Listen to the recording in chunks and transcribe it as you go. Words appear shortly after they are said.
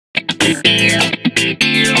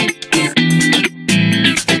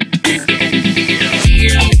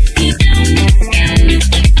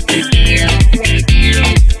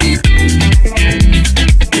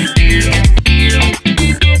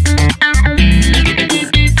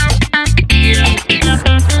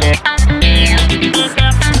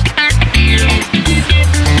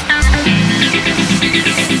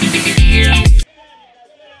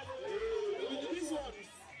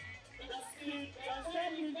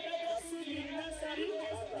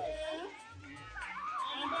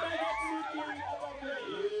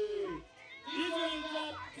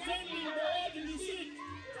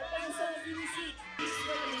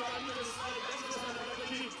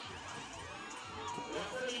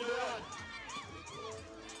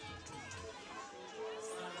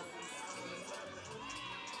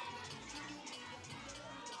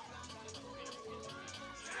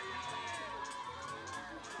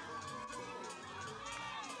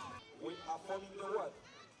Forming the what?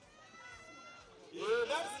 Yeah,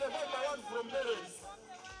 that's the number one from parents.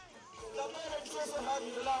 The parents also have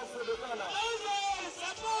the love for the color.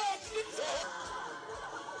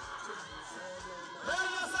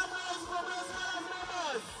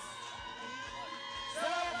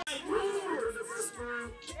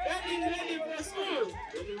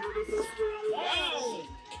 Ready for school. Wow.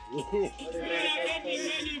 Getting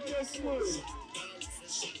ready for school. Wow.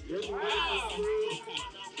 Wow.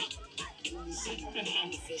 Wow.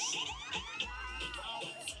 Yes.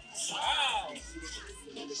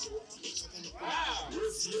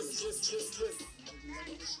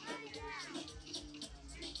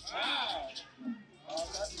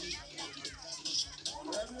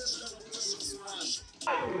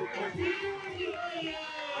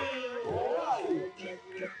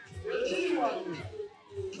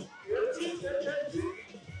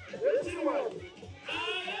 Wow.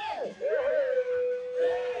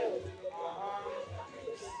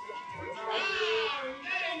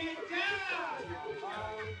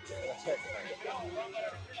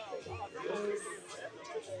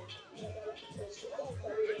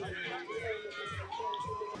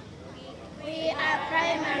 We are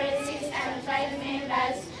primary 6 and 5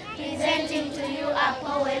 members presenting to you a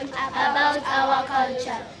poem about our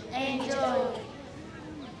culture. Enjoy.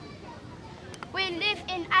 We live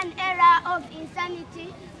in an era of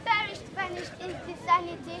insanity, perished, vanished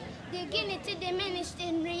insanity, dignity diminished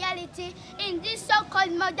in reality, in this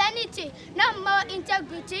so-called modernity. No more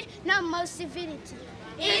integrity, no more civility.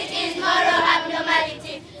 It is moral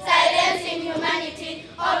abnormality, silencing humanity,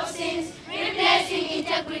 hope sins, replacing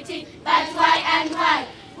integrity. But why and why?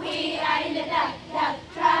 We are in the dark,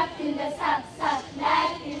 trapped in the dark,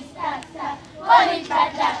 life is dark. Call it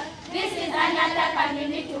bad luck. This is an attack and we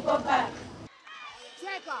need to go back.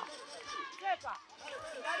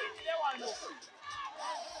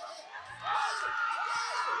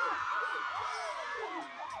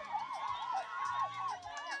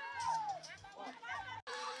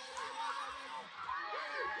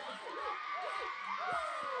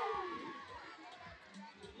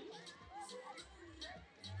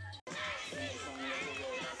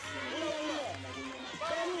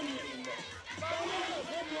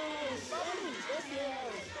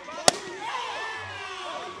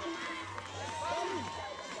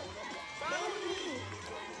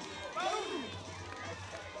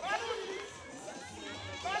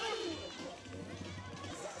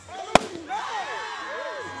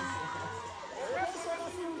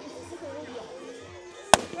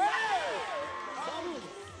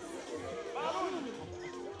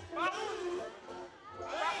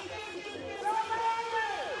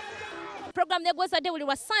 Program negwozadde buli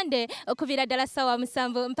lwa Sunday okuviira ddala ssaawa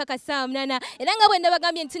 7 mpaka ssaawa 8 era nga bwe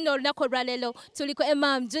nabagambye nti nno olunaku olwaleero tuli ku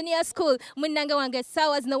Emam Junior School munnange wange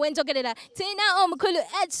ssaawa zino wenjogerera tulina omukulu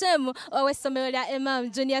HM ow'essomero lya Emam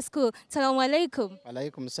Junior School. Salaamu alaikum.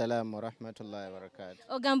 Alaikum salaam wa rahmatullahi wa barakatuh.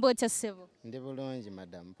 Ogamba otya ssebo? Ndi bulungi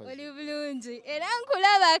madam. Oli bulungi era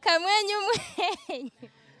nkulaba akamwenyu mwenyu.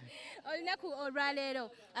 Olunaku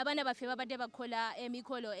olwaleero abaana baffe babadde bakola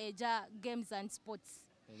emikolo egya games and sports.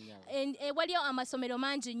 Waliyo amasomero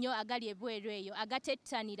mangi nnyo agali ebweru eyo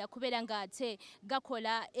agatettanira kubeera nga ate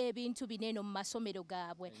gakola ebintu binene mu masomero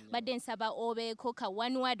gaabwe. Badde nsaba obeeko ka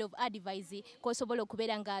one word of advice k'osobola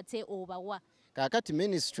okubeera nga ate obawa. Kaakati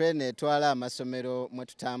ministry netwala amasomero mwe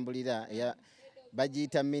tutambulira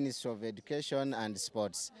bagiyita Ministry of Education and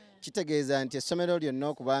Sports. Kitegeeza nti essomero lyonna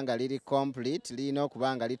okuba nga liri complete lirina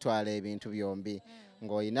okuba nga litwala ebintu byombi.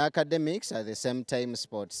 Ng'olina academics at the same time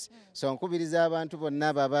sports. So nkubiriza abantu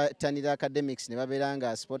bonna babatanira academics ne babeera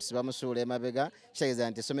nga sports bamusuula emabega, kitegeeza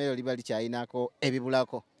nti essomero liba likyayinako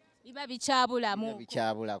ebibulako. biba bikyabulamu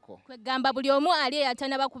bikyabulako kwegamba buli omu ali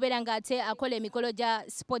eyatanaba kubeera ng'ate akola emikolo gya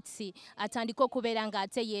sports atandika okubeera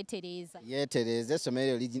ng'ate yeetereeza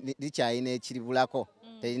essomero likyalina ekiribulako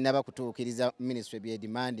terinaba kutuukiriza ministry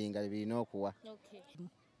byedimandinga birina okuwa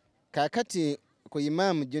kaakati ku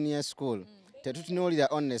Emam Junior School tetutunuulira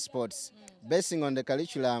only sports basing on the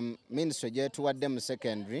curriculum ministry gyetuwadde mu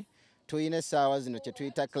secondary tuyina essaawa zino kye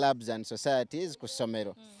tuyita clubs and societies ku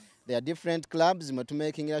ssomero. There are different clubs mwe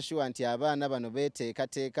tumakingira sure nti abaana bano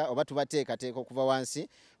beteekateeka oba tubateekateeka okuva wansi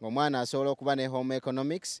ng'omwana asobola okuba ne home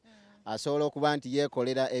economics asobola okuba nti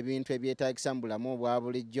yeekolera ebintu ebyetaagisa mu bulamu obwa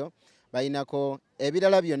bulijjo balinako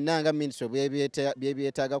ebirala byonna nga ministry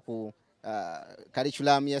byebyetaaga ku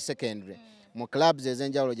curriculum ya secondary mu clubs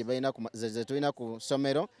ez'enjawulo ze tulina ku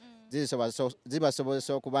ssomero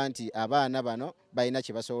zibasobozesa okuba nti abaana bano balina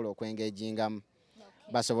kye basobola okwengegingamu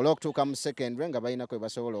basobola okutuuka mu secondary nga balina kwe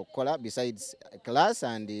basobola okukola besides class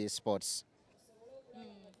and sports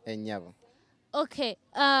ennyabo. Okay,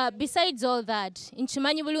 besides all that,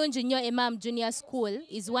 nkimanyi bulungi nnyo Emam Junior School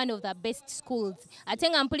is one of the best schools. Ate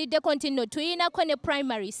nga mpuliddeko nti nno tuyinako ne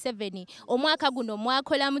primary 7 omwaka guno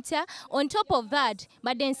mwakola mutya. On top of that,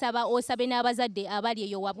 badde nsaba osabe n'abazadde abali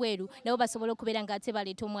eyo wabweru nabo basobola okubeera ng'ate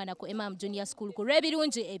baleeta omwana ku Emam Junior School ku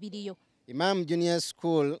lw'ebirungi ebiriyo. Emam Junior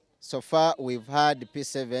School, so far we've had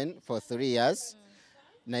P7 for 3 years.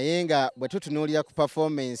 Naye nga bwe tutunuulira ku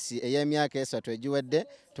performance ey'emyaka esatu egiwedde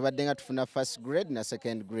tubadde nga tufuna first grade na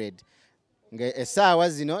second grade. Essaawa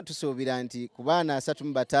zino tusuubira nti ku baana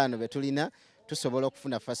 35 be tulina tusobola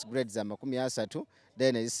okufuna first grade za 30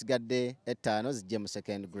 then ezisigadde 5 zijje mu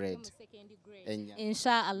second grade.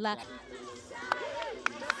 Inshallah.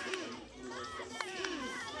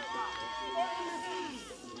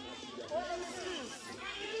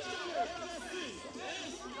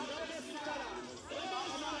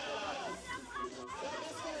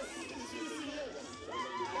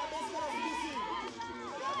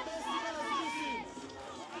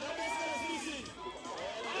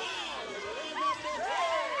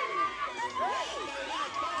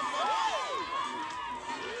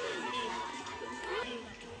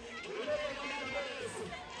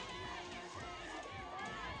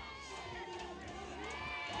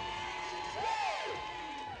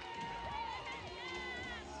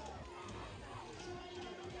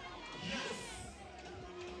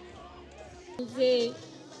 Nze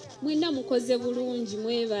mwenna mukoze bulungi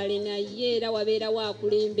mwebale naye era wabeera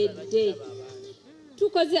waakulembedde.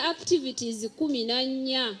 Tukoze activities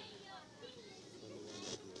 14.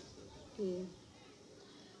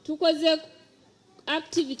 Tukoze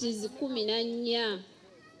activities 14.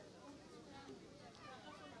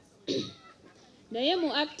 Naye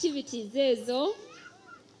mu activities ezo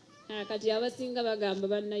kati abasinga bagamba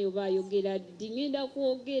bannayo bayogera ddi ngenda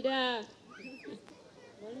kwogera.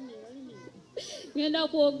 Ngenda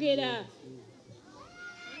kwogera.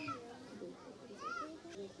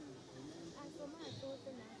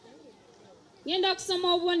 Ngenda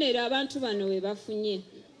kusoma obubonero abantu bano we bafunye.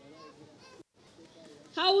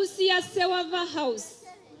 House ya Sewava House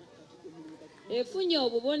efunye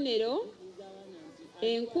obubonero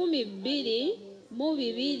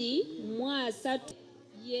 2223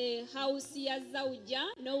 ye house ya Zawuja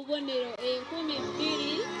n'obubonero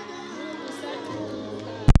 2223.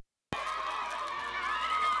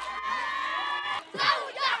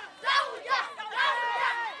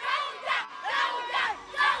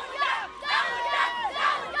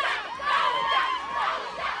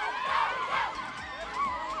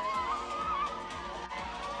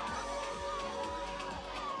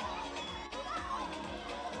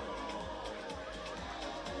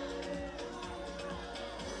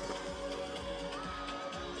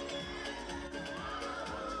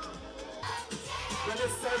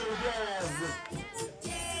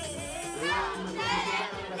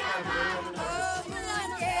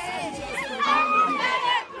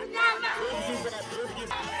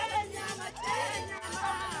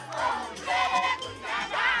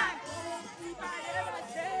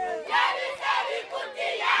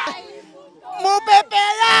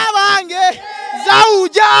 Mupepela wange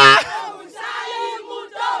Zawuja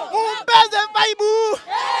mumpeze vaibu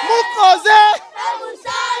mukoze.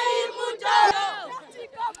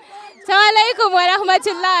 Assalamu alaikum wa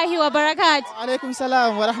rahmatullahi wa barakatuh. Alaikum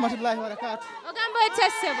salam wa rahmatullahi wa barakatuh. Ogamba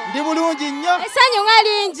otesebo. Ndi bulungi nnyo. Essanyu nga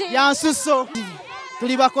lingi. Yansusso.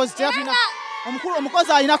 Tuli bakozi teyafina.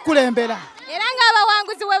 Omukozi alina kukulembera. Era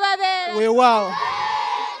ng'abawanguzi we babeera. Weewaawo.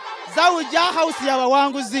 Zawuja house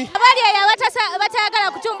y'abawanguzi. Abali eyo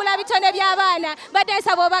batayagala kutumbula bitone by'abaana badde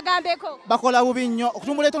nsaba obagambeko. Bakola bubi nnyo.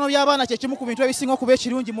 Okutumbula ebitono by'abaana kye kimu ku bintu ebisinga okuba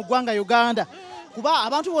ekirungi mu ggwanga Uganda. Kuba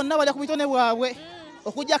abantu bonna balya ku bitone bwabwe.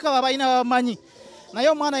 okujjako abo abalina babamanyi naye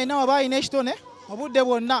omwana alina waba alina ekitone obudde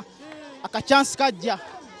bwonna akachansi kajja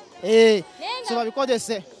so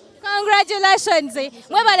babikozese. Congratulations.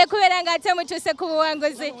 Mwebale kubeera nga ate mutuuse ku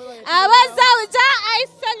buwanguzi. Abazawuja I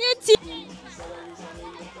salute you.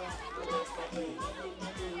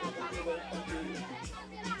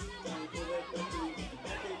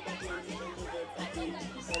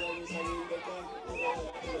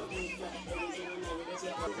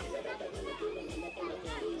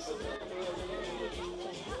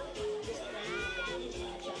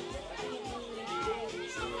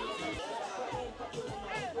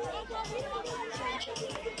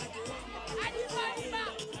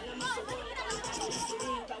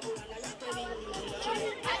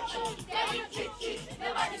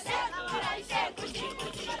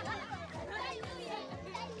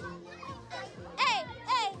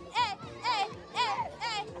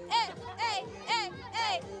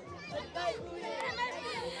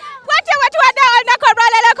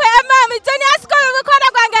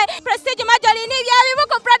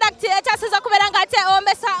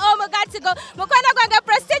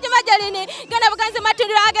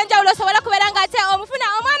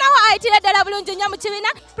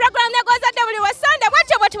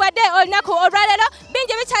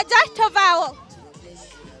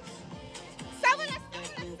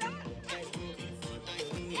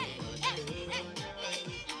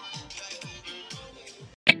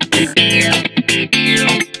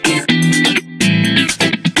 Yeah.